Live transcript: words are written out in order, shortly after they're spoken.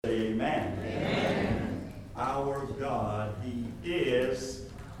God, he is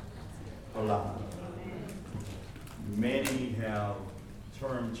alive. Many have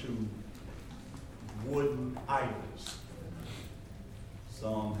turned to wooden idols.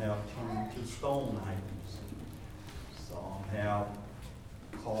 Some have turned to stone idols. Some have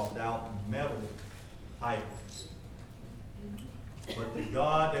carved out metal idols. But the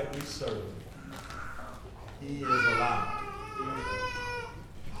God that we serve, he is alive.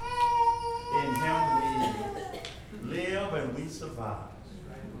 In him we live and we survive.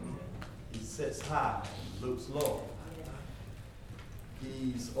 He sits high and looks low.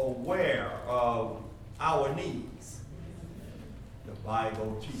 He's aware of our needs. The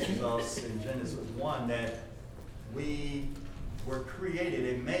Bible teaches us in Genesis 1 that we were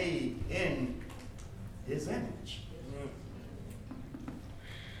created and made in his image.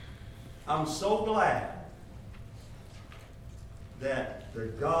 I'm so glad that the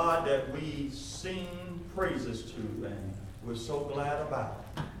God that we sing praises to and we're so glad about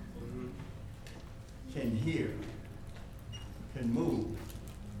can hear, can move,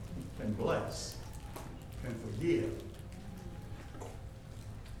 can bless, can forgive.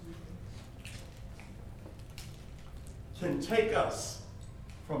 Can take us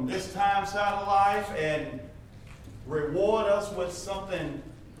from this time side of life and reward us with something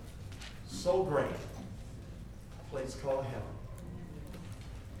so great, a place called heaven.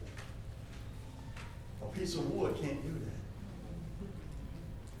 A piece of wood can't do that.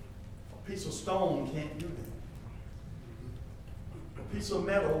 A piece of stone can't do that. A piece of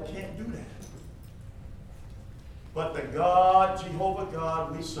metal can't do that. But the God, Jehovah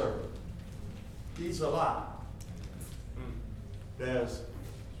God we serve, he's alive. There's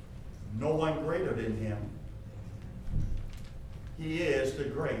no one greater than him. He is the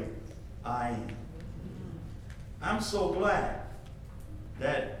great I am. I'm so glad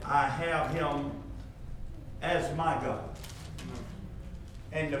that I have him as my God.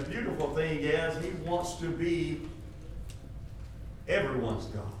 And the beautiful thing is he wants to be everyone's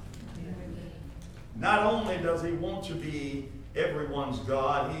God. Not only does he want to be everyone's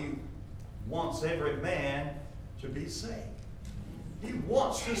God, he wants every man to be saved. He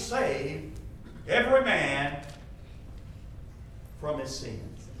wants to save every man from his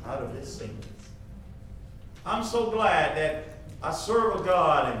sins, out of his sins. I'm so glad that I serve a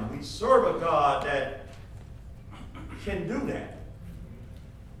God and we serve a God that can do that.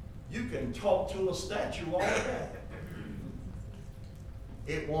 You can talk to a statue all day.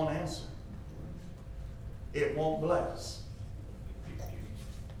 It won't answer. It won't bless.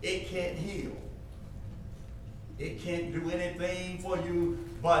 It can't heal. It can't do anything for you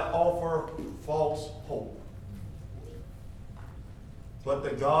but offer false hope. But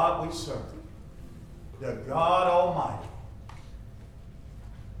the God we serve, the God Almighty,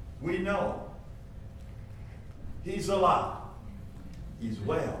 we know he's alive. He's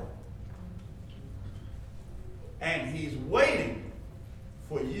well. And he's waiting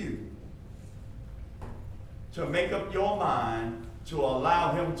for you to make up your mind to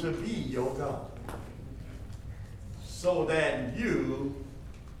allow him to be your God, so that you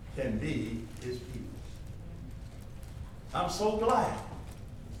can be his people. I'm so glad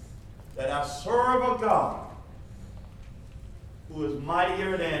that I serve a God who is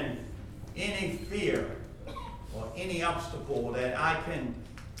mightier than any fear or any obstacle that I can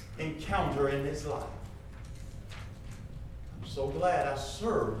encounter in this life. I'm so glad I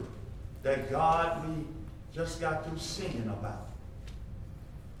serve that God we just got through singing about.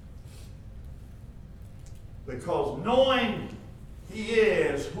 Because knowing he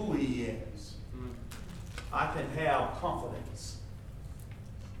is who he is, I can have confidence.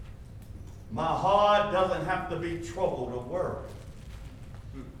 My heart doesn't have to be troubled or worried.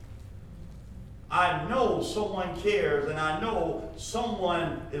 I know someone cares and I know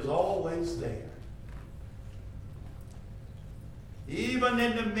someone is always there. Even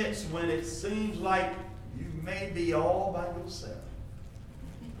in the midst when it seems like you may be all by yourself,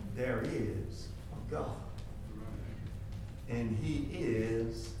 there is a God. And he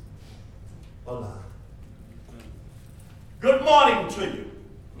is alive. Good morning to you.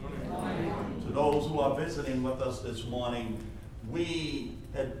 Good morning. To those who are visiting with us this morning, we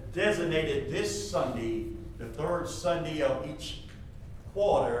have designated this Sunday, the third Sunday of each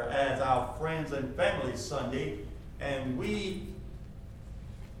quarter, as our Friends and Family Sunday, and we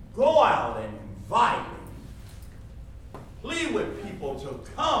go out and invite and plead with people to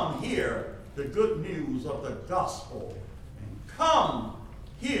come hear the good news of the gospel. Come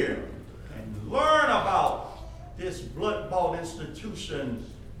here and learn about this blood-bought institution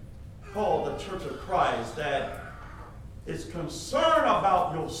called the Church of Christ that is concerned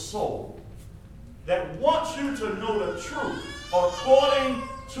about your soul that wants you to know the truth according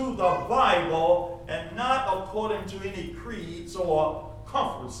to the Bible and not according to any creeds or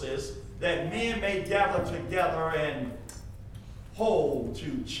conferences that men may gather together and hold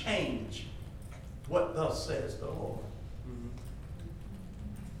to change what thus says the Lord.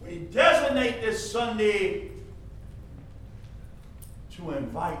 We designate this Sunday to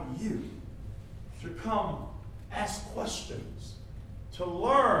invite you to come ask questions, to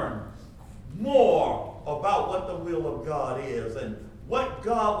learn more about what the will of God is and what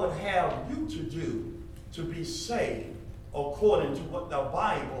God would have you to do to be saved according to what the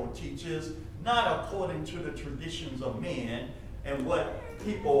Bible teaches, not according to the traditions of men and what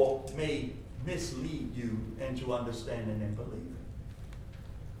people may mislead you into understanding and believing.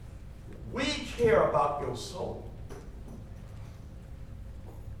 We care about your soul.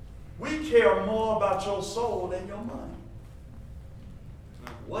 We care more about your soul than your money.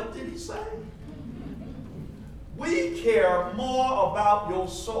 What did he say? We care more about your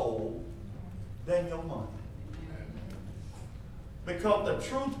soul than your money. Because the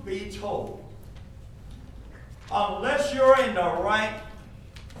truth be told, unless you're in the right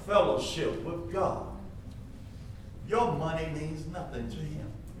fellowship with God, your money means nothing to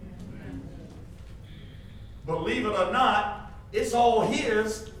him. Believe it or not, it's all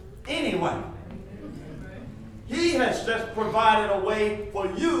his anyway. He has just provided a way for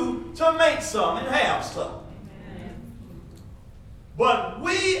you to make some and have some. But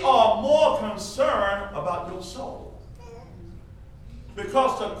we are more concerned about your soul.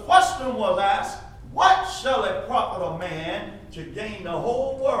 Because the question was asked, what shall it profit a man to gain the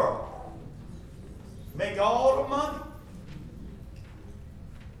whole world, make all the money,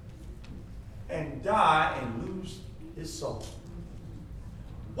 and die and lose his soul?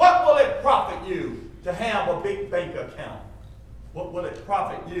 What will it profit you to have a big bank account? What will it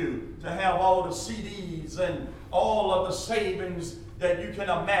profit you to have all the CDs and all of the savings that you can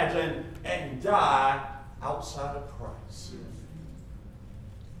imagine and die outside of Christ?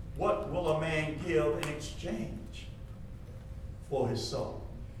 What will a man give in exchange for his soul?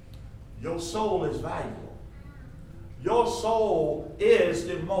 Your soul is valuable. Your soul is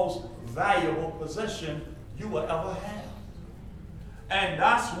the most valuable possession you will ever have. And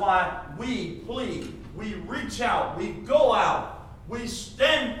that's why we plead, we reach out, we go out, we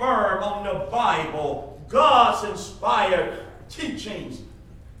stand firm on the Bible, God's inspired teachings,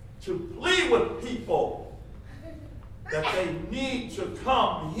 to plead with people that they need to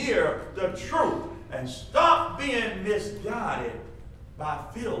come hear the truth and stop being misguided by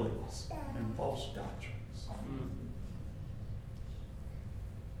feelings and false doctrines.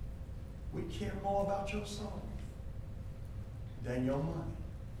 We care more about your soul than your money.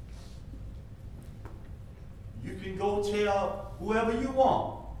 You can go tell whoever you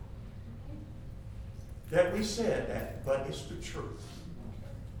want that we said that, but it's the truth.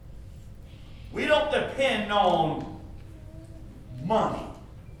 We don't depend on money.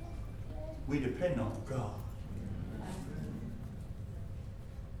 We depend on God.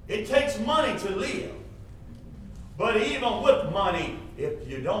 It takes money to live. But even with money, if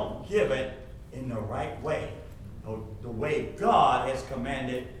you don't give it in the right way, or the way God has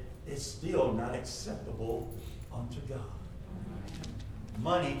commanded, it's still not acceptable unto God.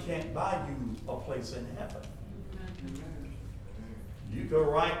 Money can't buy you a place in heaven. You could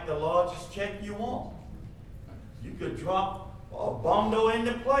write the largest check you want. You could drop a bundle in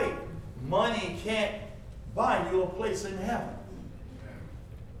the plate. Money can't buy you a place in heaven.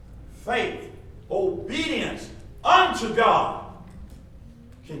 Faith, obedience unto God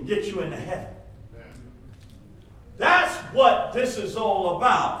can get you into heaven. That's what this is all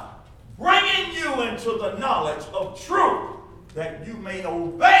about. Bringing you into the knowledge of truth, that you may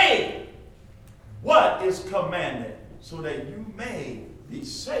obey what is commanded, so that you may be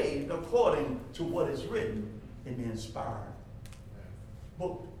saved according to what is written in the inspired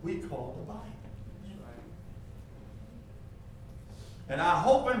book we call the Bible. And I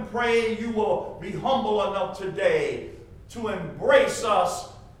hope and pray you will be humble enough today to embrace us,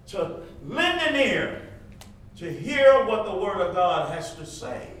 to lend an ear, to hear what the Word of God has to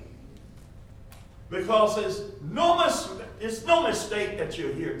say. Because it's no mistake that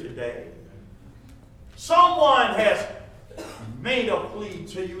you're here today. Someone has made a plea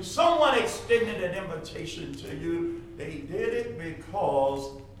to you. Someone extended an invitation to you. They did it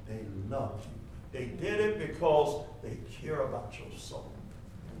because they love you. They did it because they care about your soul.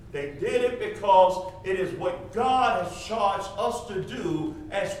 They did it because it is what God has charged us to do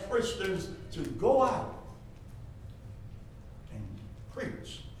as Christians, to go out and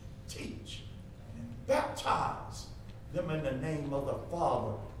preach, teach, and baptize them in the name of the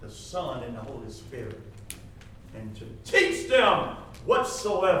Father, the Son, and the Holy Spirit, and to teach them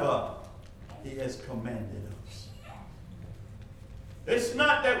whatsoever he has commanded us. It's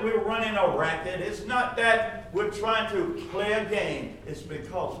not that we're running a racket. It's not that we're trying to play a game. It's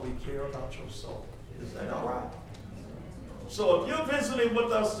because we care about your soul. Is that all right? So if you're visiting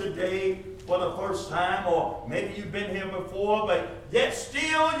with us today for the first time, or maybe you've been here before, but yet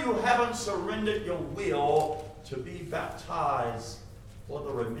still you haven't surrendered your will to be baptized for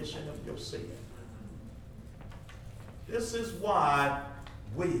the remission of your sin. This is why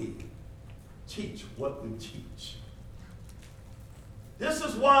we teach what we teach. This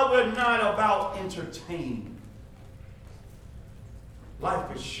is why we're not about entertainment.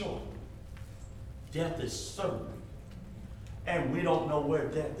 Life is short. Death is certain. And we don't know where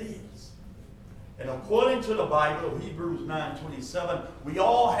death is. And according to the Bible, Hebrews 9:27, we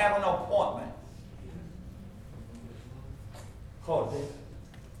all have an appointment called death.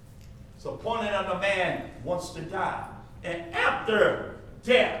 It's appointed unto man wants to die. And after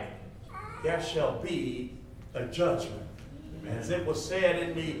death, there shall be a judgment. As it was said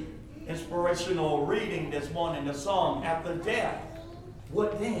in the inspirational reading this morning, the song, after death,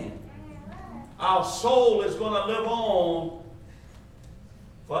 what then? Our soul is going to live on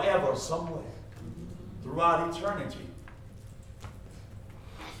forever somewhere, throughout eternity.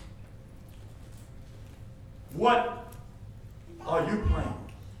 What are you planning?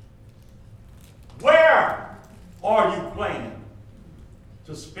 Where are you planning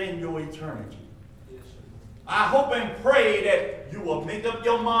to spend your eternity? I hope and pray that you will make up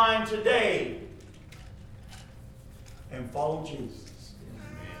your mind today and follow Jesus.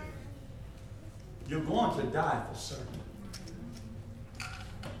 You're going to die for certain.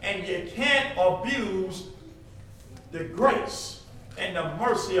 And you can't abuse the grace and the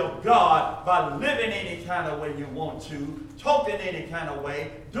mercy of God by living any kind of way you want to, talking any kind of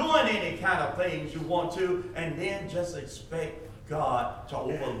way, doing any kind of things you want to, and then just expect God to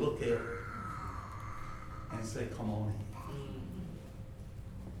overlook it and say, come on in.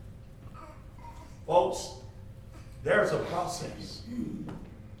 Folks, there's a process.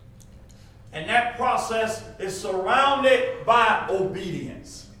 And that process is surrounded by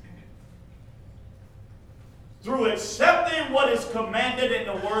obedience. Through accepting what is commanded in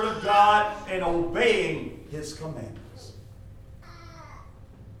the Word of God and obeying His commandments.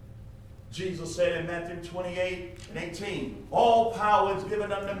 Jesus said in Matthew 28:18, all power is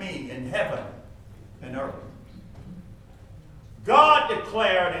given unto me in heaven and earth. God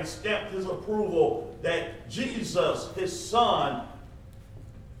declared and stamped His approval that Jesus, His Son,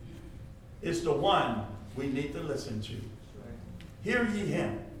 is the one we need to listen to. Hear ye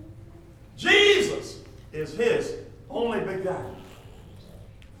Him. Jesus is His only begotten.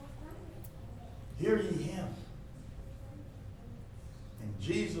 Hear ye Him. And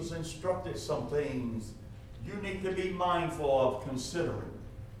Jesus instructed some things you need to be mindful of considering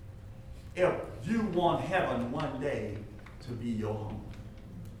if you want heaven one day to be your home.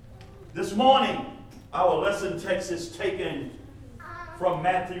 This morning, our lesson text is taken from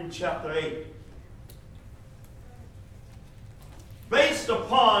Matthew chapter 8. Based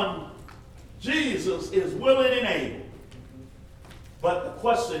upon Jesus is willing and able. But the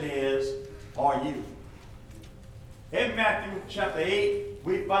question is, are you? In Matthew chapter 8,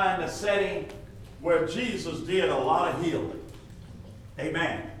 we find a setting where Jesus did a lot of healing.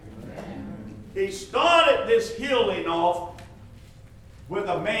 Amen. He started this healing off with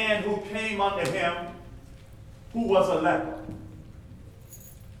a man who came unto him who was a leper.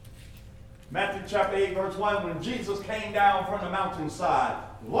 Matthew chapter 8, verse 1, when Jesus came down from the mountainside,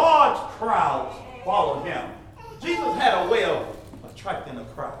 large crowds followed him. Jesus had a way of attracting a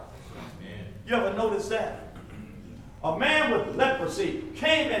crowd. You ever notice that? A man with leprosy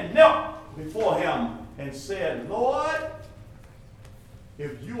came and knelt before him and said, Lord,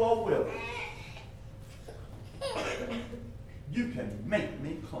 if you are willing, you can make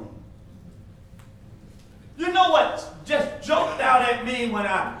me clean. You know what just jumped out at me when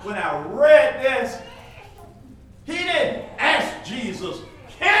I read this? He didn't ask Jesus,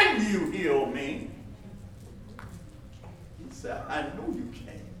 can you heal me? He said, I know you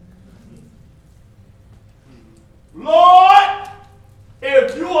can. Lord,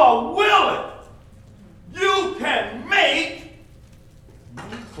 if you are willing, you can make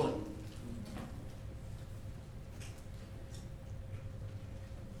me clean.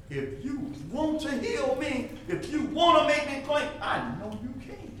 If you want to heal me, if you want to make me clean, I know you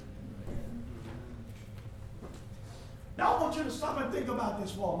can. Now I want you to stop and think about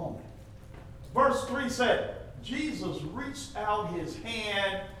this for a moment. Verse 3 said, Jesus reached out his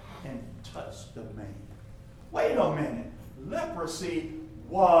hand and touched the man. Wait a minute. Leprosy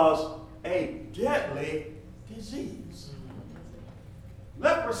was a deadly disease.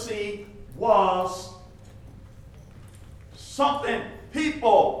 Leprosy was something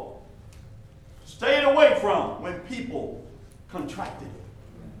people stayed away from when people contracted it.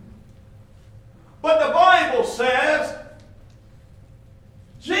 But the Bible says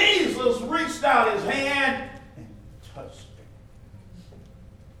Jesus reached out his hand and touched it.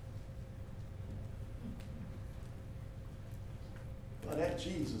 But that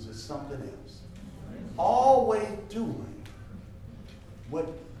Jesus is something else. Always doing what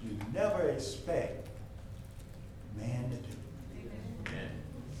you never expect man to do. Amen.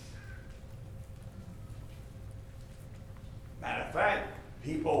 Matter of fact,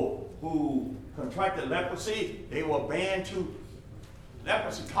 people who contracted leprosy, they were banned to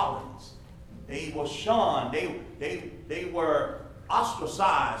leprosy colonies. They were shunned. They were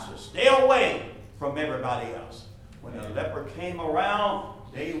ostracized to stay away from everybody else. When a leper came around,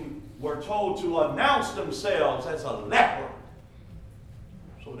 they were told to announce themselves as a leper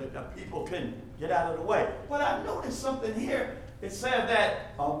so that the people can get out of the way. But I noticed something here. It said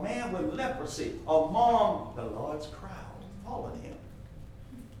that a man with leprosy among the Lord's crowd followed him.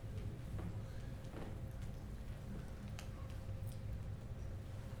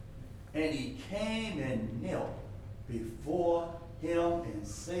 And he came and knelt before him and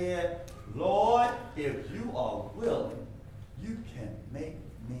said, Lord, if you are willing, you can make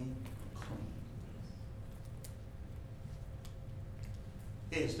me clean.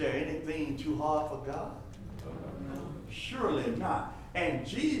 Is there anything too hard for God? No. Surely not. And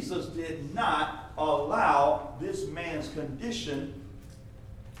Jesus did not allow this man's condition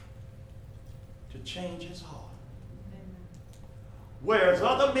to change his heart. Whereas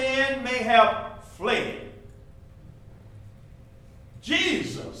other men may have fled,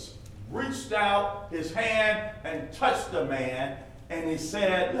 Jesus reached out his hand and touched the man, and he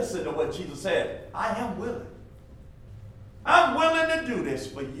said, listen to what Jesus said, I am willing. I'm willing to do this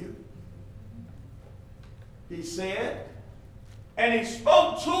for you. He said, and he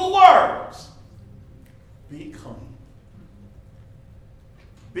spoke 2 words, be clean.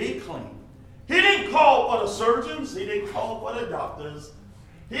 Be clean. He didn't call for the surgeons. He didn't call for the doctors.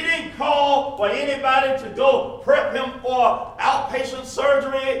 He didn't call for anybody to go prep him for outpatient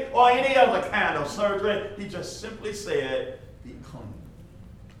surgery or any other kind of surgery. He just simply said, be clean.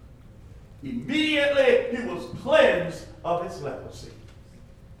 Immediately, he was cleansed of his leprosy.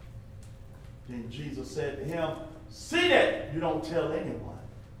 Then Jesus said to him, see that you don't tell anyone,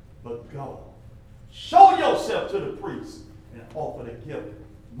 but go. Show yourself to the priest and offer the gift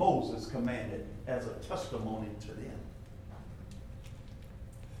Moses commanded as a testimony to them.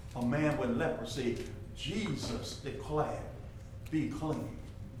 A man with leprosy, Jesus declared, be clean.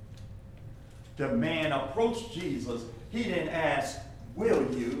 The man approached Jesus. He didn't ask, will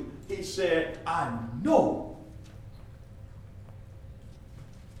you? He said, I know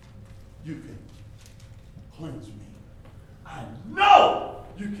you can cleanse me. I know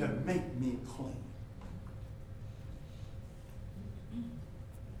you can make me clean.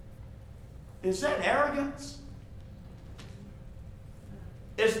 Is that arrogance?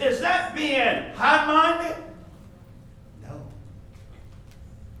 Is that being high-minded? No.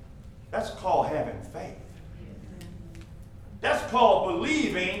 That's called having faith. That's called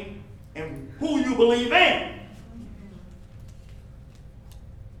believing in who you believe in.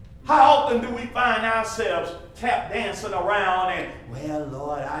 How often do we find ourselves tap dancing around and, well,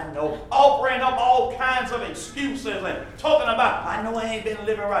 Lord, I know, offering up all kinds of excuses and talking about, I know I ain't been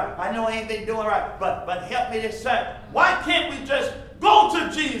living right. I know I ain't been doing right, but help me this time. Why can't we just go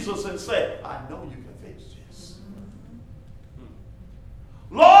to Jesus and say, I know you can fix this.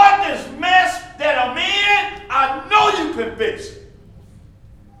 Lord, this mess that I'm in, I know you can fix it.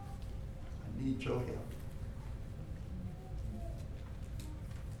 I need your help.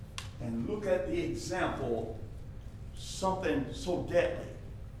 And look at the example, something so deadly,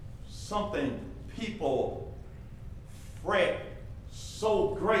 something people fret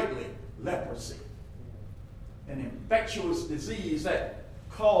so greatly, leprosy. An infectious disease that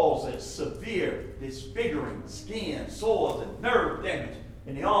causes severe disfiguring skin, sores, and nerve damage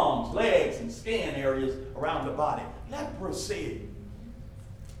in the arms, legs, and skin areas around the body. Leprosy.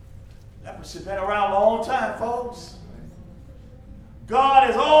 Leprosy's been around a long time, folks. God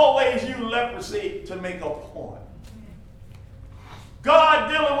has always used leprosy to make a point. God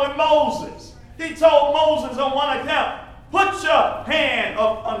dealing with Moses. He told Moses on one account, put your hand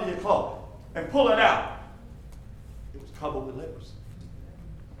up under your cloak and pull it out. It was covered with leprosy.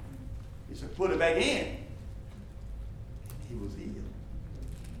 He said, put it back in. And he was healed.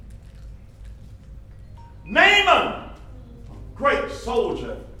 Naaman, a great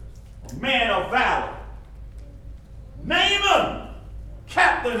soldier, a man of valor. Naaman,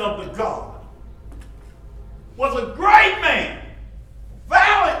 captain of the guard, was a great man,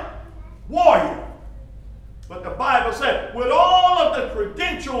 valiant warrior. But the Bible said, with all of the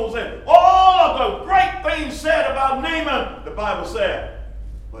credentials and all of the great things said about Naaman, the Bible said,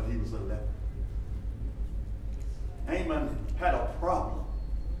 but he was a leper. Naaman had a problem.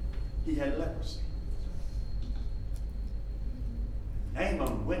 He had leprosy.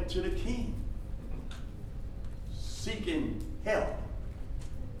 Naaman went to the king seeking help.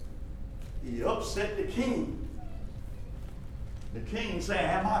 He upset the king. The king said,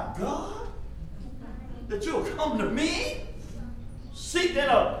 am I God that you'll come to me seeking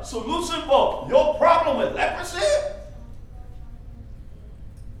a solution for your problem with leprosy?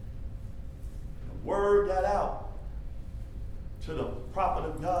 The word got out to the prophet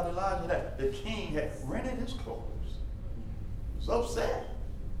of God, Elijah, that the king had rented his clothes. He was upset.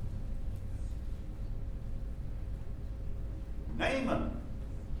 Naaman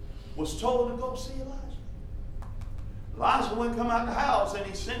was told to go see Elijah. Elijah wouldn't come out the house, and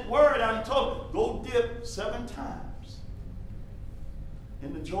he sent word out and told him, go dip 7 times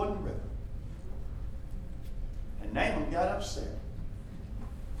in the Jordan River. And Naaman got upset.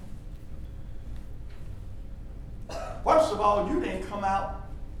 First of all, you didn't come out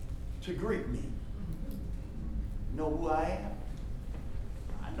to greet me. You know who I am?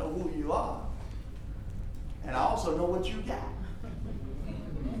 I know who you are. And I also know what you got.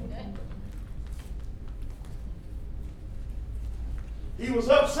 He was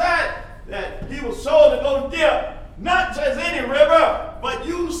upset that he was told to go dip, not just any river, but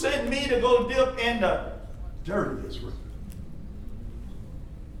you sent me to go dip in the dirtiest river.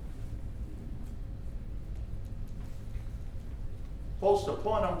 Folks, the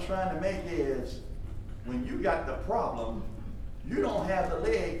point I'm trying to make is, when you got the problem, you don't have the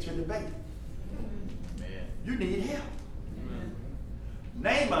leg to debate. Amen. You need help. Amen.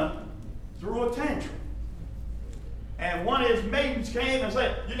 Naaman threw a tantrum. And one of his maidens came and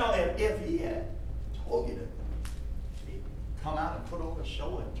said, you know, if he had told you to come out and put on a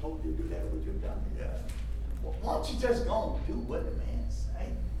show and told you to do that, would you have done it? Yeah. Well, why don't you just go and do what the man say?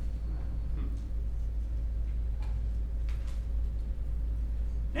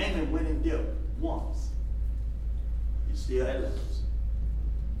 Naaman went and dipped once. He still had leprosy.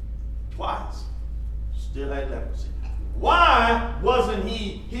 Twice. Still had leprosy. Why wasn't he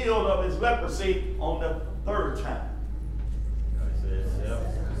healed of his leprosy on the 3rd time?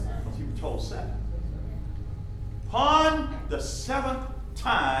 Because he was told 7. Upon the 7th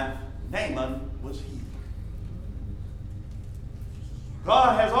time, Naaman was healed.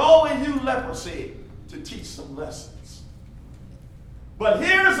 God has always used leprosy to teach some lessons. But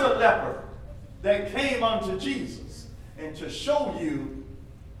here's a leper that came unto Jesus, and to show you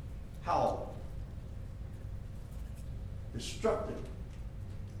how destructive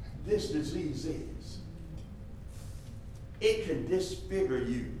this disease is. It can disfigure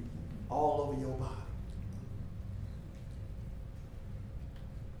you all over your body.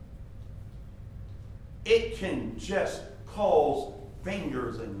 It can just cause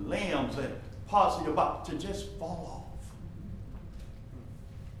fingers and limbs and parts of your body to just fall off.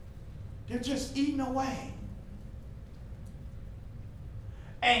 They're just eating away.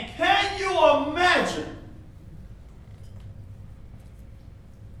 And can you imagine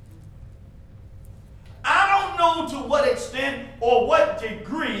to what extent or what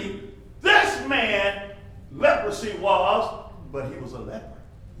degree this man leprosy was, but he was a leper.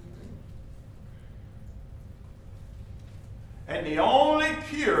 And the only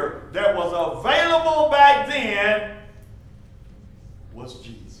cure that was available back then was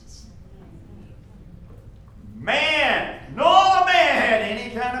Jesus. Man, no other man had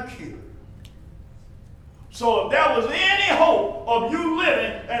any kind of cure. So if there was any hope of you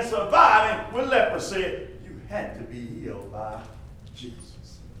living and surviving with leprosy, had to be healed by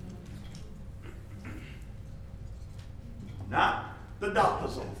Jesus. Not the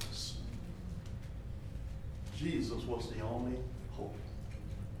doctor's office. Jesus was the only hope.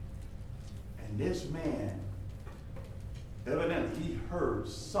 And this man, evidently, he heard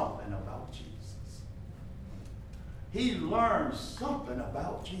something about Jesus. He learned something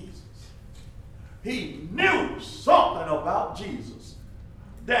about Jesus. He knew something about Jesus.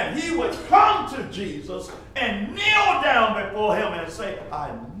 That he would come to Jesus and kneel down before him and say,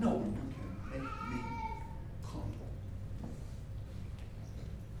 I know you can make me clean.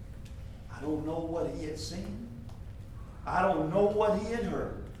 I don't know what he had seen. I don't know what he had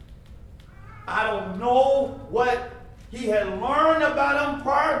heard. I don't know what he had learned about him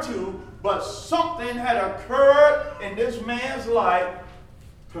prior to, But something had occurred in this man's life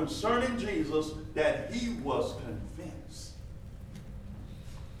concerning Jesus that he was convinced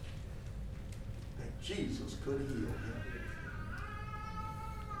that Jesus could heal him.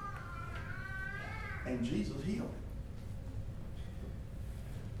 And Jesus healed him.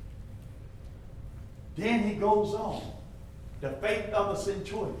 Then he goes on. The faith of the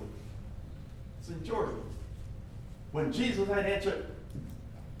centurion. When Jesus had entered,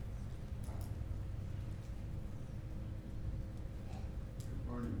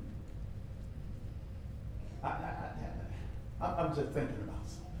 I'm just thinking about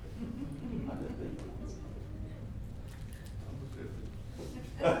something.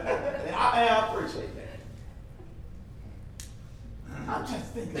 I appreciate that. I'm just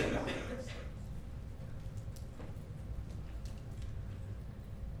thinking about it.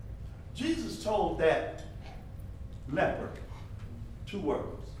 Jesus told that leper 2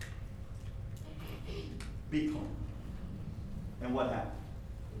 words. Be clean. And what happened?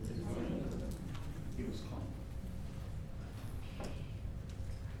 He was clean.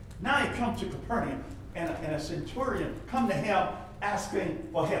 Now he comes to Capernaum, and a centurion come to him asking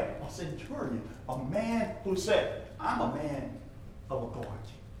for help. A centurion, a man who said, I'm a man of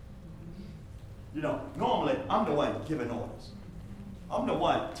authority. You know, normally I'm the one giving orders. I'm the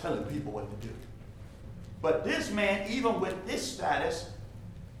one telling people what to do. But this man, even with this status,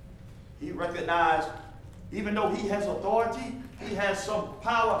 he recognized, even though he has authority, he has some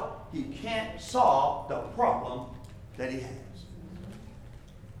power, he can't solve the problem that he has.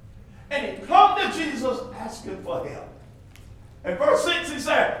 And he come to Jesus asking for help. In verse 6 he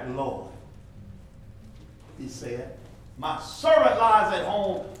said, Lord, he said, my servant lies at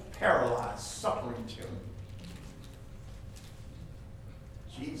home paralyzed, suffering children.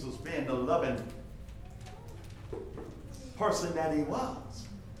 Jesus, being the loving person that he was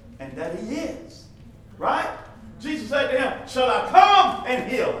and that he is, right? Jesus said to him, shall I come and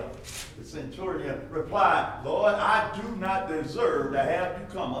heal him? The centurion replied, Lord, I do not deserve to have you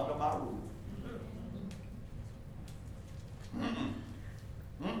come under my roof.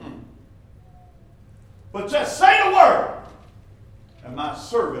 But just say the word, and my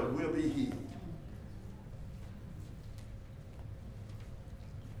servant will be healed.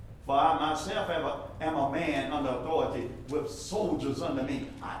 For I myself am a man under authority with soldiers under me.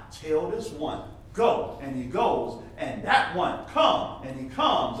 I tell this one, go, and he goes, and that one, come, and he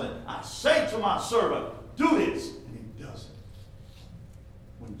comes, and I say to my servant, do this, and he does it.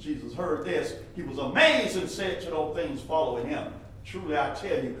 When Jesus heard this, he was amazed and said to those things following him, truly I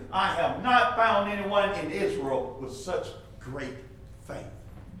tell you, I have not found anyone in Israel with such great faith.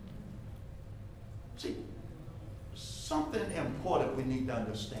 See, something important we need to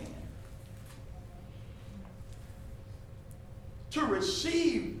understand. To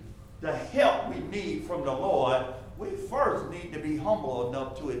receive the help we need from the Lord, we first need to be humble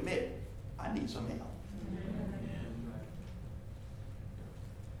enough to admit, I need some help.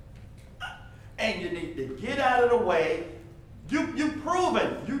 And you need to get out of the way. You've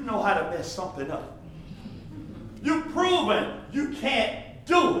proven you know how to mess something up. You've proven you can't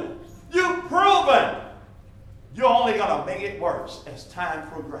do it. You've proven you're only going to make it worse as time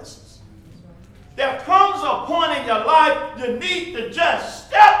progresses. There comes a point in your life you need to just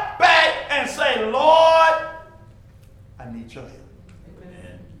step back and say, Lord, I need your help.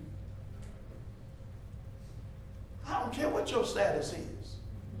 Amen. I don't care what your status is.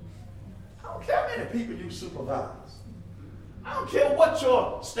 I don't care how many people you supervise. I don't care what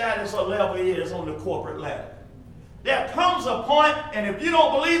your status or level is on the corporate ladder. There comes a point, and if you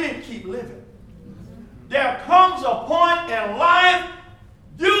don't believe it, keep living. There comes a point in life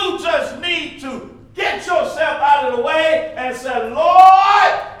you just need to get yourself out of the way and say, Lord,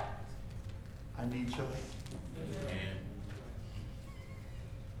 I need your help.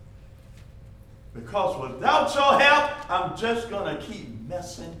 Because without your help, I'm just going to keep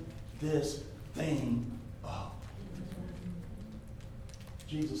messing this thing up.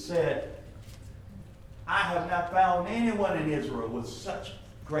 Jesus said, I have not found anyone in Israel with such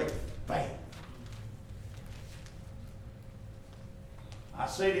great faith. I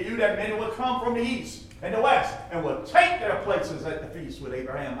say to you that many will come from the east and the west and will take their places at the feast with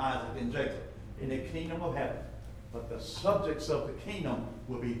Abraham, Isaac, and Jacob in the kingdom of heaven. But the subjects of the kingdom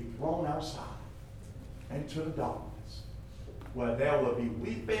will be thrown outside into the darkness, where there will be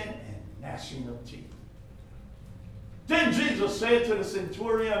weeping and gnashing of teeth. Then Jesus said to the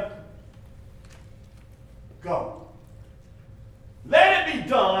centurion, go. Let it be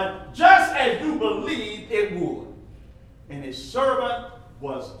done just as you believed it would. And his servant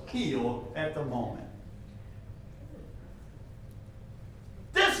was healed at the moment.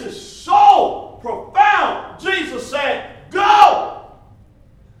 This is so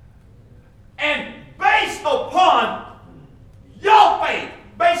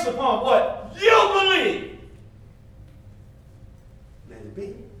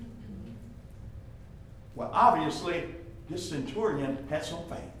this centurion had some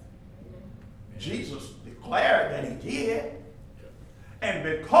faith. Jesus declared that he did. And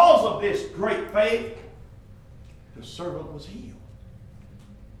because of this great faith, the servant was healed.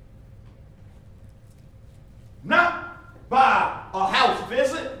 Not by a house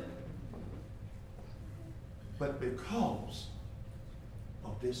visit, but because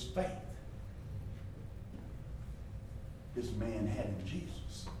of this faith this man had in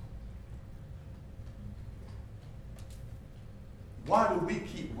Jesus. Why do we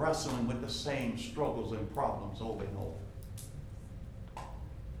keep wrestling with the same struggles and problems over and over?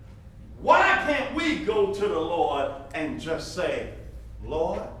 Why can't we go to the Lord and just say,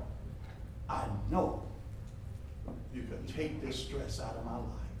 Lord, I know you can take this stress out of my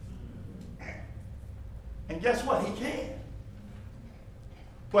life. And guess what? He can.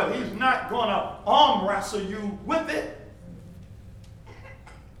 But he's not going to arm wrestle you with it.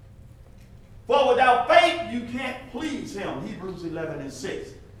 For without faith, you can't please him. Hebrews 11:6.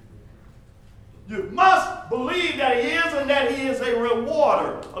 You must believe that he is and that he is a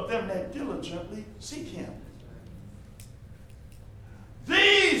rewarder of them that diligently seek him.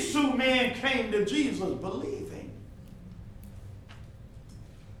 These two men came to Jesus believing.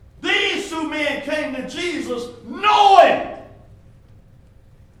 These two men came to Jesus knowing.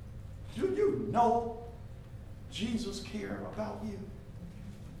 Do you know Jesus cared about you?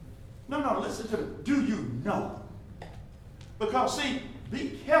 No, listen to me. Do you know? Because, see,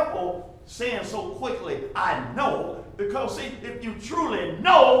 be careful saying so quickly, I know. Because, see, if you truly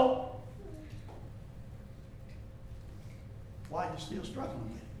know, why are you still struggling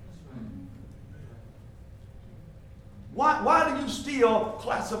with it? Why do you still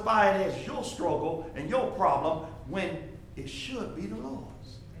classify it as your struggle and your problem when it should be the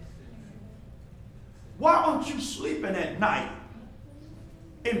Lord's? Why aren't you sleeping at night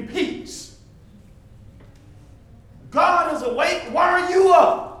in peace? God is awake. Why are you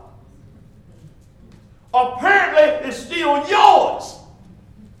up? Apparently, it's still yours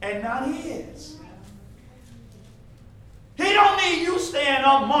and not his. He don't need you staying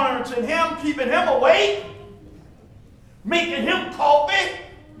up monitoring him, keeping him awake, making him coffee.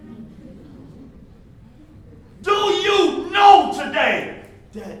 Do you know today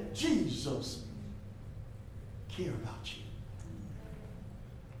that Jesus cares about you?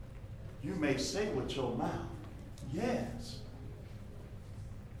 You may say with your mouth, yes,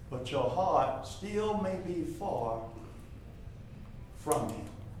 but your heart still may be far from him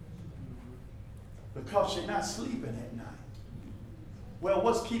because you're not sleeping at night. Well,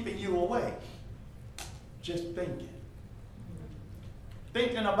 what's keeping you awake? Just thinking.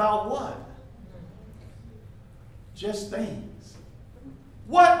 Thinking about what? Just things.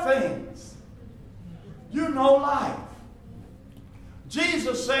 What things? You know life.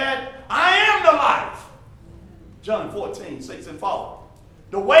 Jesus said, I am the life. John 14:6 and following.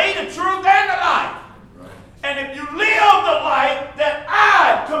 The way, the truth, and the life. Right. And if you live the life that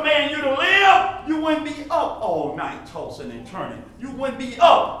I command you to live, you wouldn't be up all night tossing and turning. You wouldn't be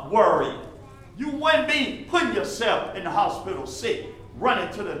up worried. You wouldn't be putting yourself in the hospital sick,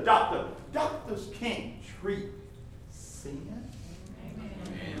 running to the doctor. Doctors can't treat sin.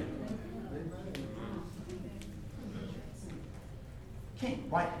 Can't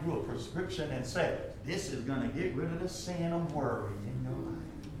write you a prescription and say, this is going to get rid of the sin of worry in your life.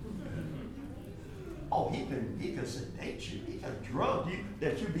 Oh, he can sedate you. He can drug you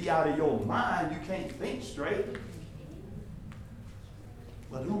that you be out of your mind. You can't think straight.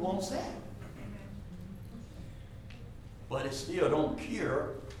 But who wants that? But it still don't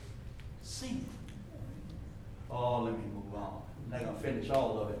cure sin. Oh, let me move on. I'm not going to finish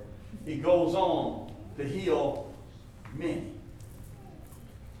all of it. He goes on to heal many.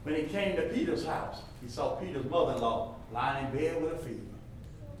 When he came to Peter's house, he saw Peter's mother-in-law lying in bed with a fever.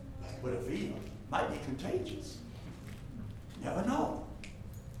 With a fever. Might be contagious. Never know.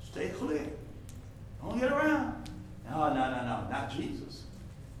 Stay clear. Don't get around. No, not Jesus.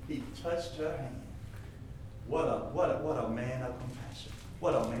 He touched her hand. What a man of compassion.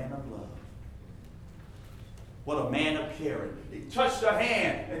 What a man of love. What a man of caring. He touched her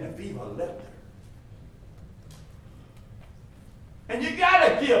hand and the fever left her. And you got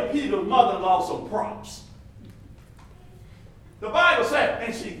to give Peter's mother-in-law some props. The Bible said,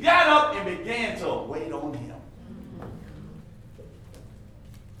 and she got up and began to wait on him.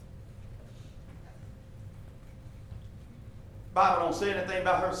 Bible don't say anything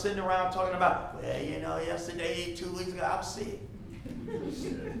about her sitting around talking about, well, you know, yesterday, 2 weeks ago, I was sick.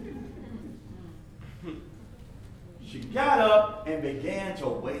 She got up and began to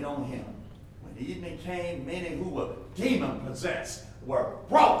wait on him. When evening came, many who were demon-possessed were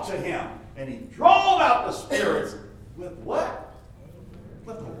brought to him, and he drove out the spirits with what?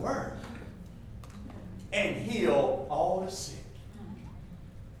 With the word. And heal all the sick.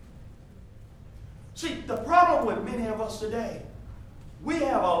 See, the problem with many of us today, we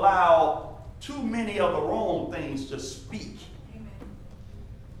have allowed too many of the wrong things to speak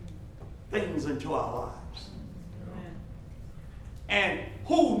things into our lives. And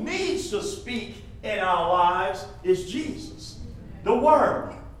who needs to speak in our lives is Jesus, the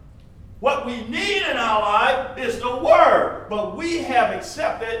Word. What we need in our life is the Word, but we have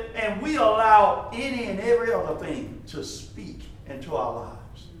accepted and we allow any and every other thing to speak into our lives.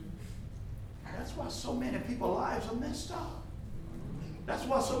 That's why so many people's lives are messed up. That's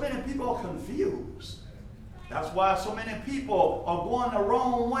why so many people are confused. That's why so many people are going the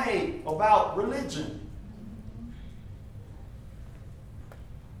wrong way about religion.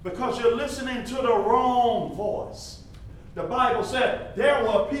 Because you're listening to the wrong voice. The Bible said there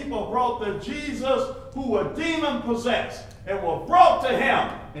were people brought to Jesus who were demon possessed and were brought to him,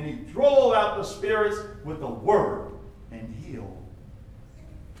 and he drove out the spirits with the word and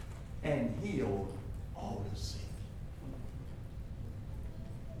healed all the sick.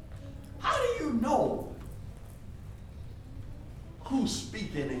 How do you know who's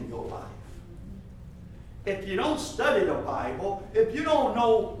speaking in your life? If you don't study the Bible, if you don't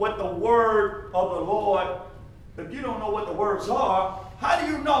know what the word of the Lord, if you don't know what the words are, how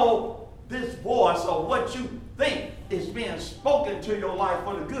do you know this voice or what you think is being spoken to your life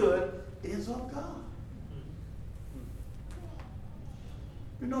for the good is of God?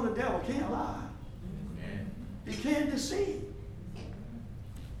 You know the devil can't lie. He can't deceive.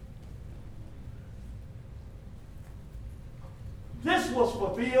 This was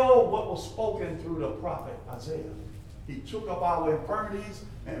fulfilled what was spoken through the prophet Isaiah. He took up our infirmities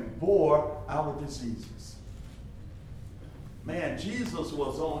and bore our diseases. Man, Jesus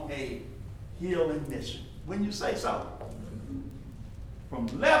was on a healing mission. When you say so. From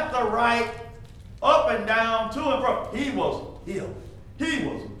left to right, up and down, to and fro, he was healing. He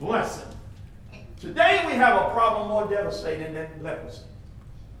was blessing. Today we have a problem more devastating than leprosy.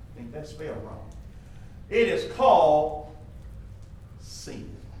 I think that's spelled wrong. It is called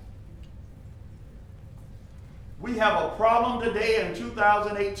sin. We have a problem today in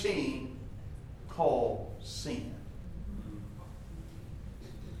 2018 called sin.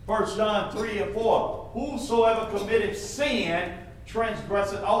 1 John 3 and 4. Whosoever committed sin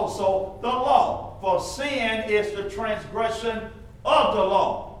transgresseth also the law. For sin is the transgression of the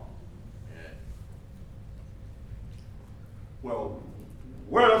law. Well,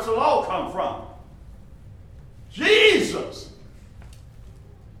 where does the law come from? Jesus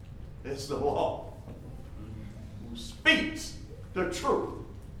is the law, who speaks the truth,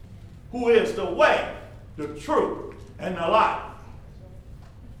 who is the way, the truth, and the life.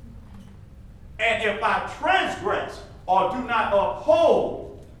 And if I transgress or do not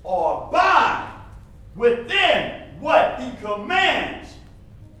uphold or abide within what he commands,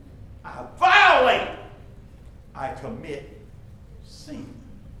 I violate, I commit sin.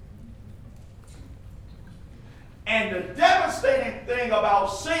 And the devastating thing about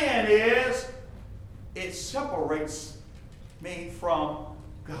sin is it separates me from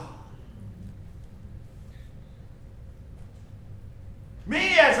God.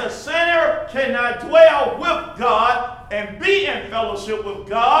 Me as a sinner cannot dwell with God and be in fellowship with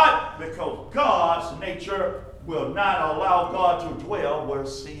God because God's nature will not allow God to dwell where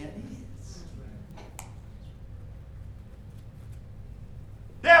sin is.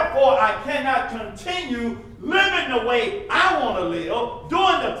 Therefore, I cannot continue living the way I want to live,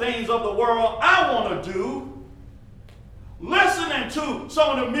 doing the things of the world I want to do, listening to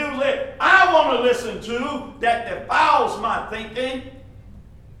some of the music I want to listen to that defiles my thinking,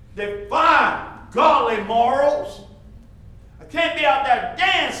 defy godly morals. I can't be out there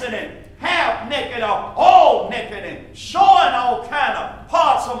dancing and half naked or all naked and showing all kind of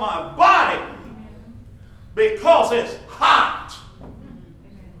parts of my body because it's hot.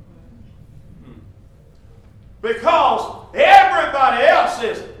 Because everybody else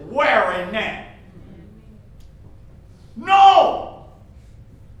is wearing that. No!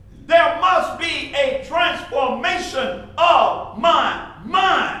 There must be a transformation of my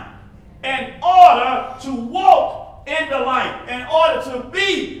mind in order to walk in the light, in order to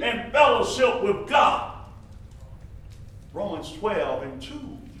be in fellowship with God. Romans 12 and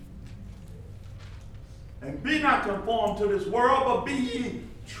 2. And be not conformed to this world, but be ye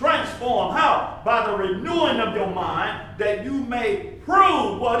transformed. How? By the renewing of your mind, that you may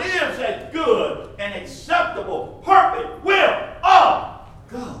prove what is that good and acceptable, perfect will of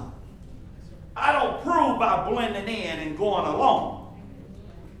God. I don't prove by blending in and going along.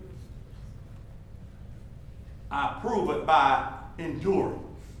 I prove it by enduring.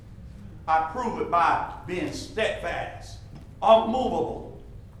 I prove it by being steadfast, unmovable.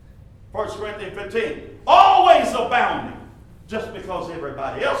 1 Corinthians 15, always abounding. Just because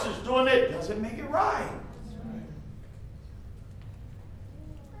everybody else is doing it doesn't make it right.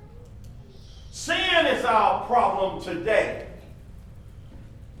 Sin is our problem today.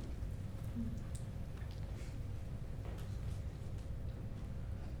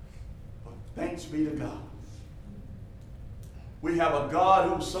 But thanks be to God. We have a God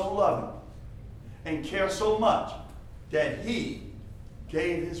who's so loving and cares so much that He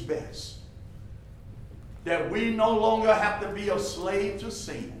gave His best. That we no longer have to be a slave to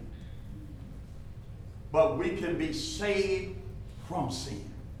sin, but we can be saved from sin.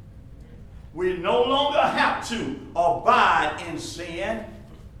 We no longer have to abide in sin,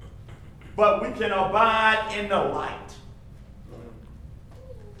 but we can abide in the light.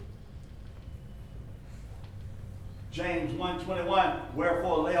 James 1:21,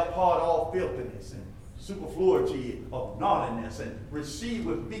 wherefore lay apart all filthiness and superfluity of naughtiness, and receive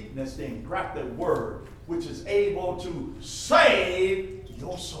with meekness the engrafted word, which is able to save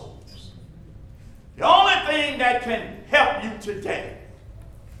your souls. The only thing that can help you today,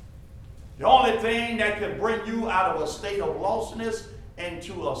 the only thing that can bring you out of a state of lostness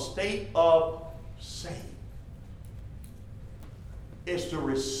into a state of saved, is to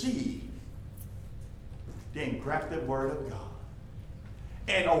receive the engrafted word of God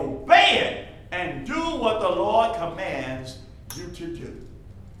and obey it and do what the Lord commands you to do.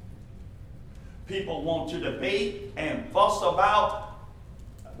 People want to debate and fuss about,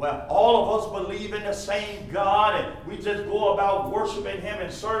 well, all of us believe in the same God and we just go about worshiping Him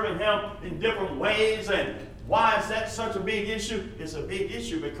and serving Him in different ways. And why is that such a big issue? It's a big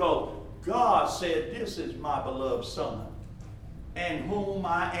issue because God said, this is my beloved Son, in whom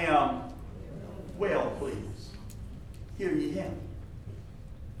I am well pleased. Hear ye Him.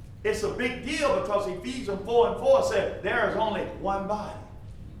 It's a big deal because Ephesians 4:4 said there is only one body,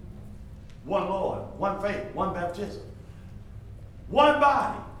 one Lord, one faith, one baptism. One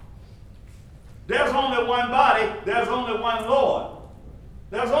body. There's only one body. There's only one Lord.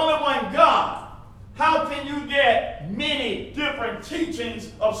 There's only one God. How can you get many different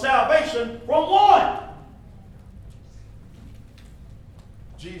teachings of salvation from one?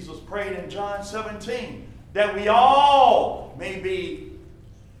 Jesus prayed in John 17 that we all may be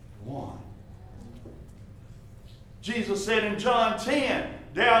one. Jesus said in John 10,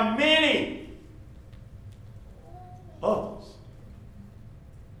 there are many others.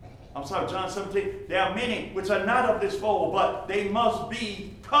 I'm sorry, John 17, there are many which are not of this fold, but they must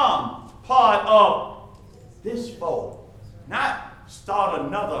become part of this fold. Not start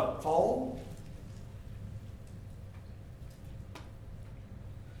another fold.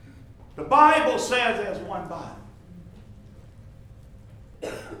 The Bible says there's one body.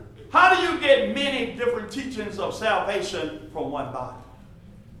 How do you get many different teachings of salvation from one body?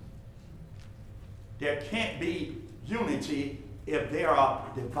 There can't be unity if there are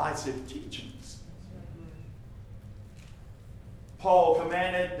divisive teachings. Paul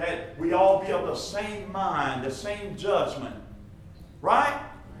commanded that we all be of the same mind, the same judgment. Right?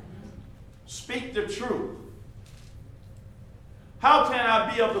 Speak the truth. How can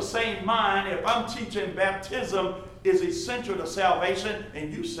I be of the same mind if I'm teaching baptism is essential to salvation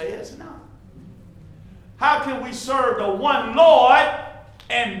and you say it's not? How can we serve the one Lord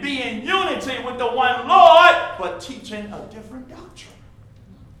and be in unity with the one Lord but teaching a different doctrine?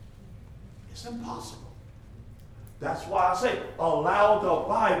 It's impossible. That's why I say allow the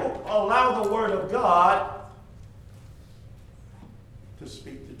Bible, allow the Word of God to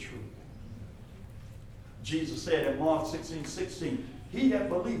speak the truth. Jesus said in Mark 16:16, he that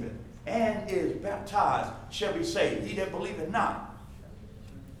believeth and is baptized shall be saved. He that believeth not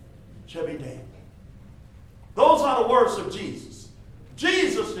shall be damned. Those are the words of Jesus.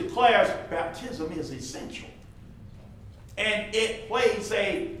 Jesus declares baptism is essential. And it plays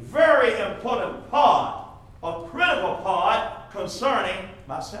a very important part, a critical part concerning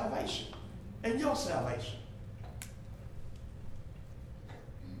my salvation and your salvation.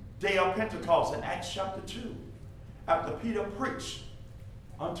 Day of Pentecost in Acts chapter 2, after Peter preached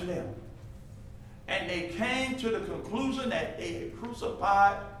unto them, and they came to the conclusion that they had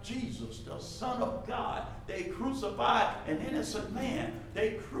crucified Jesus, the Son of God. They crucified an innocent man.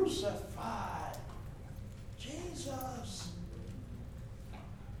 They crucified Jesus.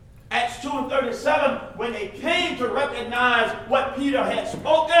 Acts 2:37, when they came to recognize what Peter had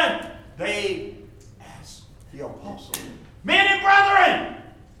spoken, they asked the apostles, men and brethren,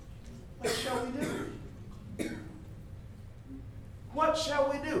 what shall we do? What shall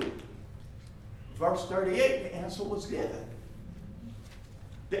we do? verse 38, the answer was given.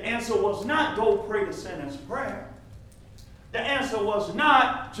 The answer was not go pray the sinner's prayer. The answer was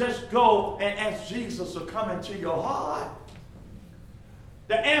not just go and ask Jesus to come into your heart.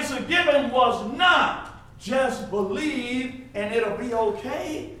 The answer given was not just believe and it'll be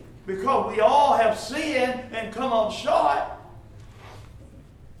okay, because we all have sinned and come up short.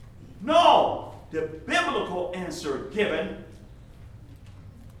 No, the biblical answer given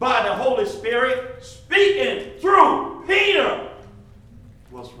by the Holy Spirit speaking through Peter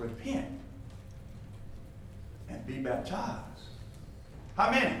was repent and be baptized. How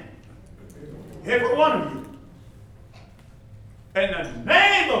many? Every one of you. In the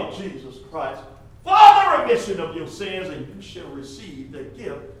name of Jesus Christ, for the remission of your sins, and you shall receive the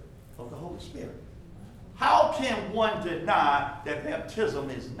gift of the Holy Spirit. How can one deny that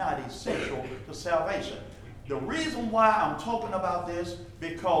baptism is not essential to salvation? The reason why I'm talking about this,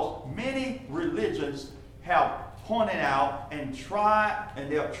 because many religions have pointed out and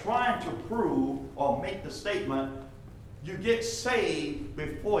they're trying to prove or make the statement, you get saved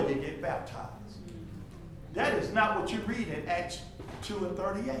before you get baptized. That is not what you read in Acts 2 and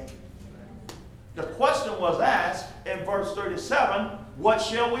 38. The question was asked in verse 37, what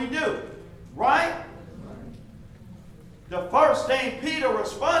shall we do? Right? The first thing Peter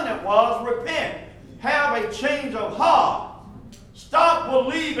responded was repent. Have a change of heart. Stop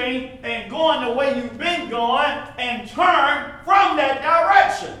believing and going the way you've been going and turn from that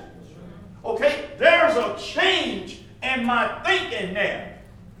direction. Okay? There's a change in my thinking there.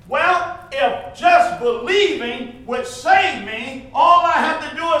 Well, if just believing would save me, all I have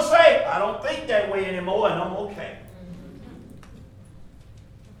to do is say, I don't think that way anymore and I'm okay.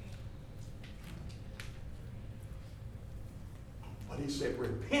 But he said,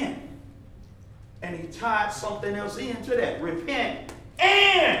 repent. And he tied something else into that. Repent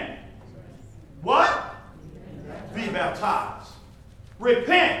and what? Be baptized.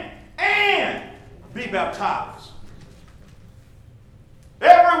 Repent and be baptized.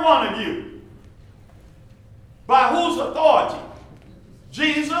 Every one of you. By whose authority?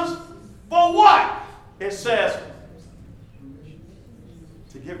 Jesus. For what? It says,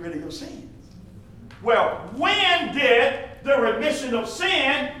 to get rid of your sins. Well, when did the remission of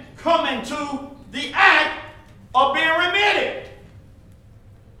sin come into the act of being remitted?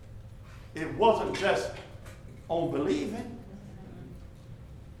 It wasn't just on believing.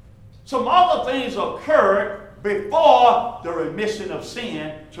 Some other things occurred before the remission of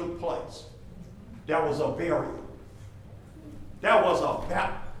sin took place. There was a burial. There was a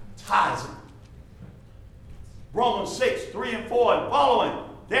baptizing. Romans 6, 3 and 4 and following.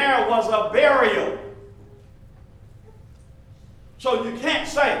 There was a burial. So you can't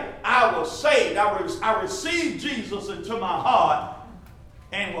say, I was saved. I received Jesus into my heart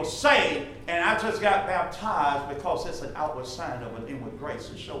and was saved, and I just got baptized because it's an outward sign of an inward grace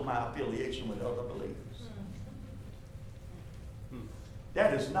to show my affiliation with other believers.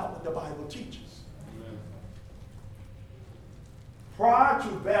 That is not what the Bible teaches. Amen. Prior to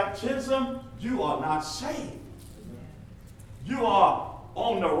baptism, you are not saved. You are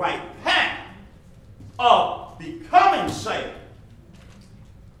on the right path of becoming saved.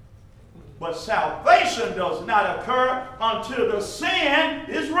 But salvation does not occur until the sin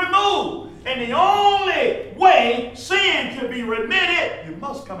is removed. And the only way sin can be remitted, you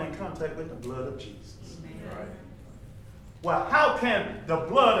must come in contact with the blood of Jesus. Right. Well, how can the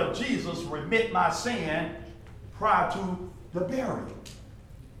blood of Jesus remit my sin prior to the burial?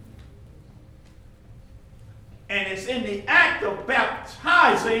 And it's in the act of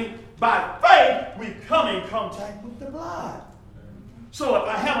baptizing by faith we come in contact with the blood. So if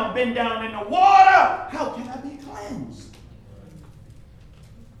I haven't been down in the water, how can I be cleansed?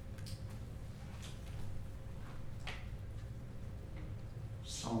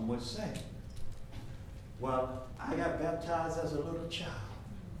 Some would say, well, I got baptized as a little child.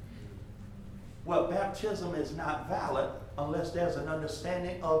 Well, baptism is not valid unless there's an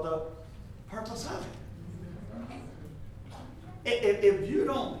understanding of the purpose of it. If you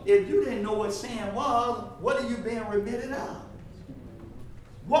didn't know what sin was, what are you being remitted of?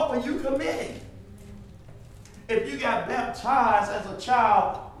 What were you committing? If you got baptized as a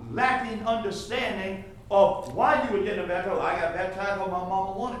child lacking understanding of why you were getting baptized, I got baptized because my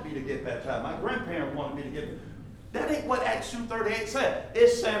mama wanted me to get baptized. My grandparents wanted me to get baptized. That ain't what Acts 2:38 said. It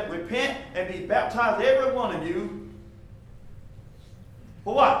said, repent and be baptized, every one of you.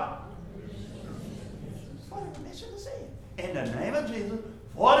 For what? For the remission of sin. In the name of Jesus,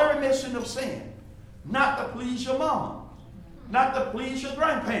 for the remission of sin. Not to please your mama. Not to please your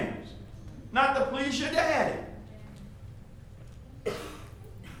grandparents. Not to please your daddy.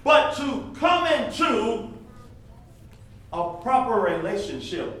 but to come into a proper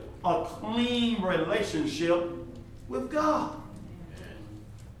relationship, a clean relationship with God.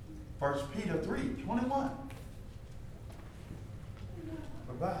 1 Peter 3:21.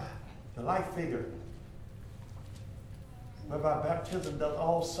 Whereby the life figure, whereby baptism does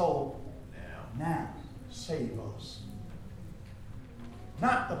also now save us.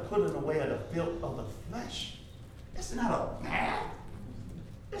 Not the putting away of the filth of the flesh. It's not a bath.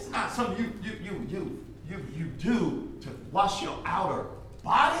 It's not something you do to wash your outer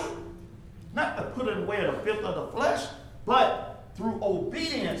body. Not the putting away of the filth of the flesh, but through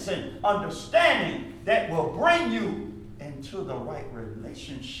obedience and understanding that will bring you into the right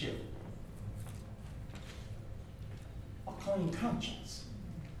relationship. A clean conscience.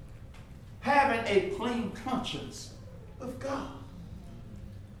 Having a clean conscience with God.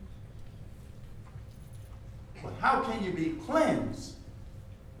 But how can you be cleansed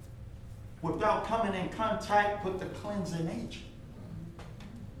without coming in contact with the cleansing agent?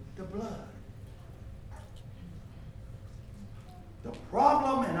 The blood. The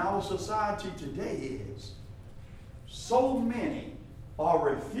problem in our society today is so many are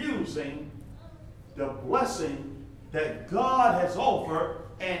refusing the blessing that God has offered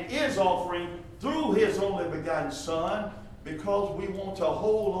and is offering through his only begotten Son because we want to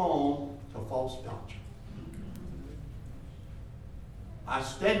hold on to false doctrine. I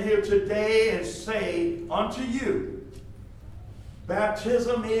stand here today and say unto you,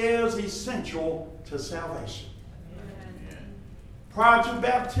 baptism is essential to salvation. Amen. Prior to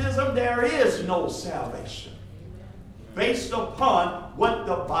baptism, there is no salvation based upon what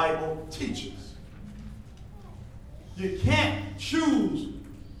the Bible teaches. You can't choose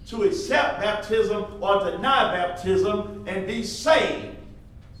to accept baptism or deny baptism and be saved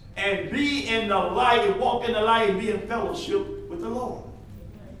and be in the light and walk in the light and be in fellowship with the Lord.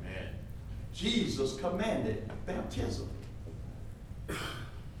 Jesus commanded baptism.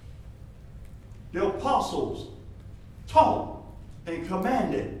 The apostles taught and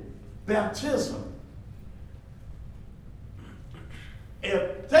commanded baptism.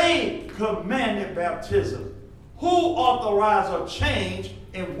 If they commanded baptism, who authorized a change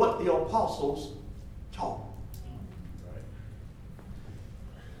in what the apostles taught?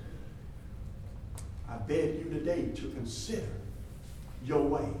 I beg you today to consider your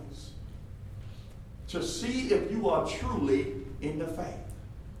ways, to see if you are truly in the faith.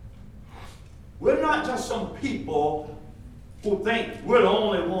 We're not just some people who think we're the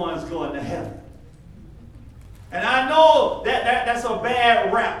only ones going to heaven. And I know that's a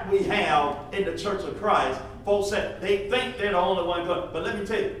bad rap we have in the Church of Christ. Folks say they think they're the only one going. But let me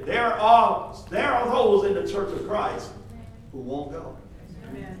tell you, there are those in the Church of Christ who won't go.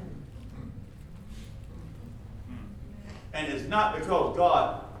 Amen. And it's not because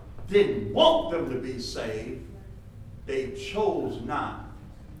God didn't want them to be saved. They chose not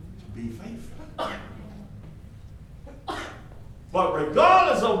to be faithful. But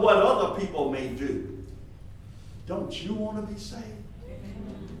regardless of what other people may do, don't you want to be saved?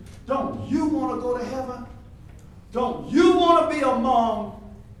 Don't you want to go to heaven? Don't you want to be among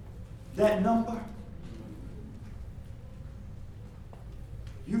that number?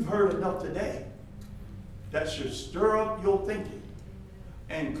 You've heard enough today that should stir up your thinking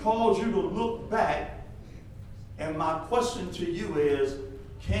and cause you to look back. And my question to you is,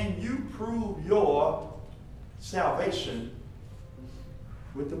 can you prove your salvation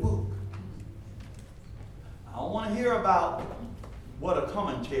with the book? I don't want to hear about what a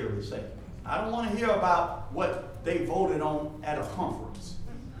commentary says. I don't want to hear about what they voted on at a conference.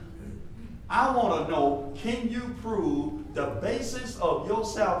 I want to know, can you prove the basis of your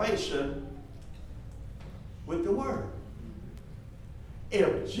salvation with the Word?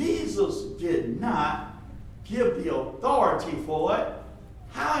 If Jesus did not give the authority for it,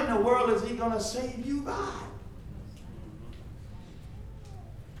 how in the world is he going to save you by?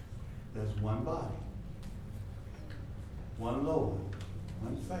 There's one body, one Lord,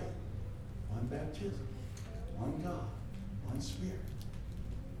 one faith, one baptism, one God, one Spirit.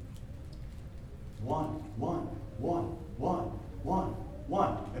 One.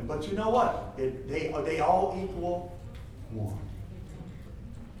 But you know what? They all equal one.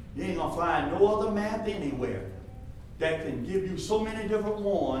 You ain't going to find no other math anywhere that can give you so many different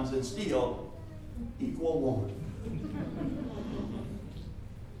ones and still equal one.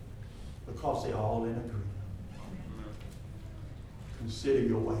 Because they're all in agreement. Consider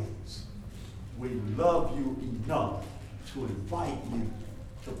your ways. We love you enough to invite you,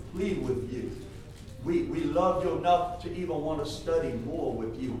 to plead with you. We love you enough to even want to study more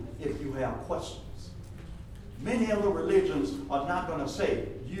with you if you have questions. Many other religions are not going to say,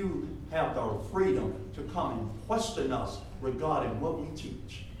 you have the freedom to come and question us regarding what we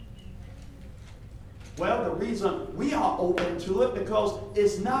teach? Well, the reason we are open to it because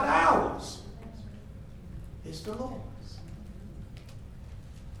it's not ours. It's the Lord's.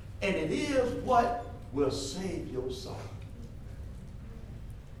 And it is what will save your soul.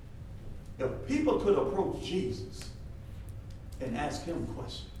 If people could approach Jesus and ask him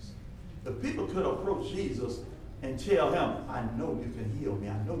questions, if people could approach Jesus and tell him, I know you can heal me,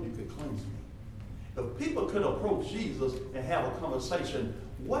 I know you can cleanse me. If people could approach Jesus and have a conversation,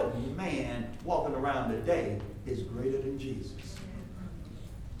 what man walking around today is greater than Jesus?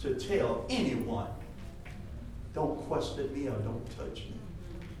 To tell anyone, don't question me or don't touch me.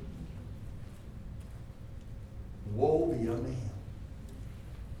 Woe be a man.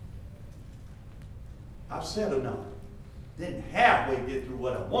 I've said enough. Didn't halfway get through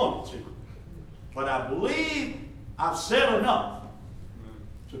what I wanted to. But I believe I've said enough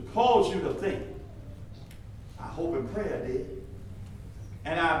to cause you to think. I hope and pray I did.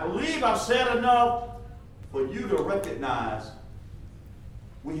 And I believe I've said enough for you to recognize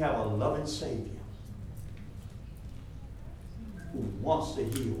we have a loving Savior who wants to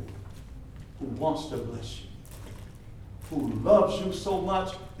heal, who wants to bless you, who loves you so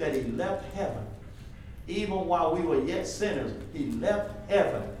much that he left heaven. Even while we were yet sinners, he left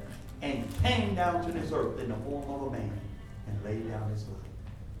heaven and came down to this earth in the form of a man and laid down his life.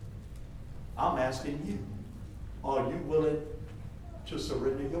 I'm asking you, are you willing to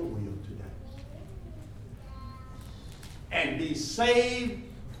surrender your will today? And be saved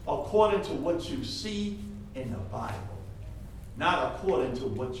according to what you see in the Bible, not according to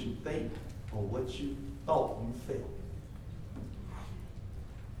what you think or what you thought you felt.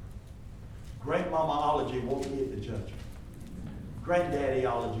 Grandmamaology won't be at the judgment.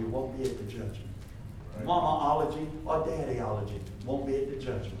 Granddaddyology won't be at the judgment. Right. Mamaology or daddyology won't be at the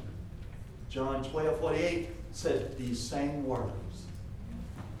judgment. John 12:48 says these same words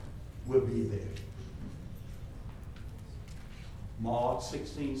will be there. Mark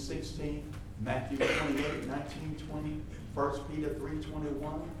 16:16, Matthew 28:19-20, 1 Peter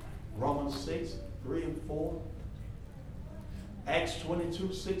 3:21, Romans 6:3-4, Acts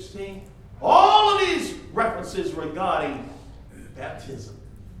 22:16. All of these references regarding baptism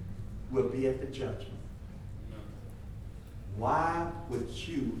will be at the judgment. Why would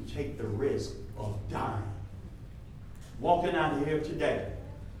you take the risk of dying, walking out of here today,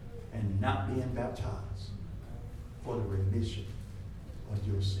 and not being baptized for the remission of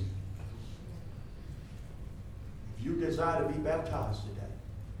your sin? If you desire to be baptized today,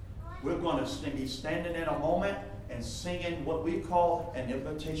 we're going to be standing in a moment and singing what we call an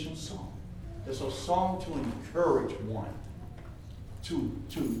invitation song. It's a song to encourage one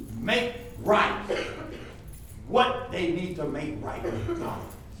to make right what they need to make right with God.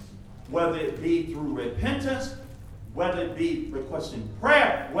 Whether it be through repentance, whether it be requesting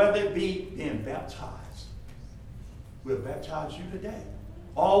prayer, whether it be being baptized. We'll baptize you today.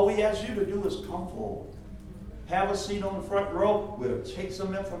 All we ask you to do is come forward. Have a seat on the front row. We'll take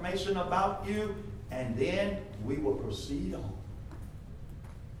some information about you, and then we will proceed on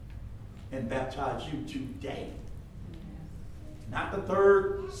and baptize you today. Not the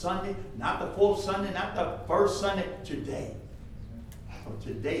third Sunday, not the fourth Sunday, not the first Sunday, today. For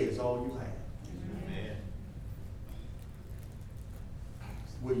today is all you have. Amen.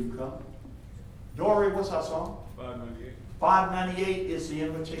 Will you come? Dory, what's our song? 598. 598 is the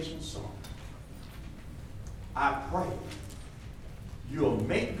invitation song. I pray you'll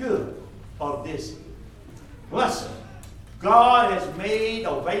make good of this blessing God has made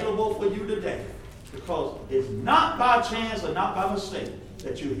available for you today, because it's not by chance or not by mistake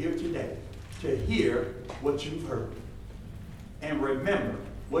that you're here today to hear what you've heard. And remember,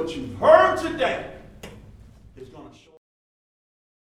 what you've heard today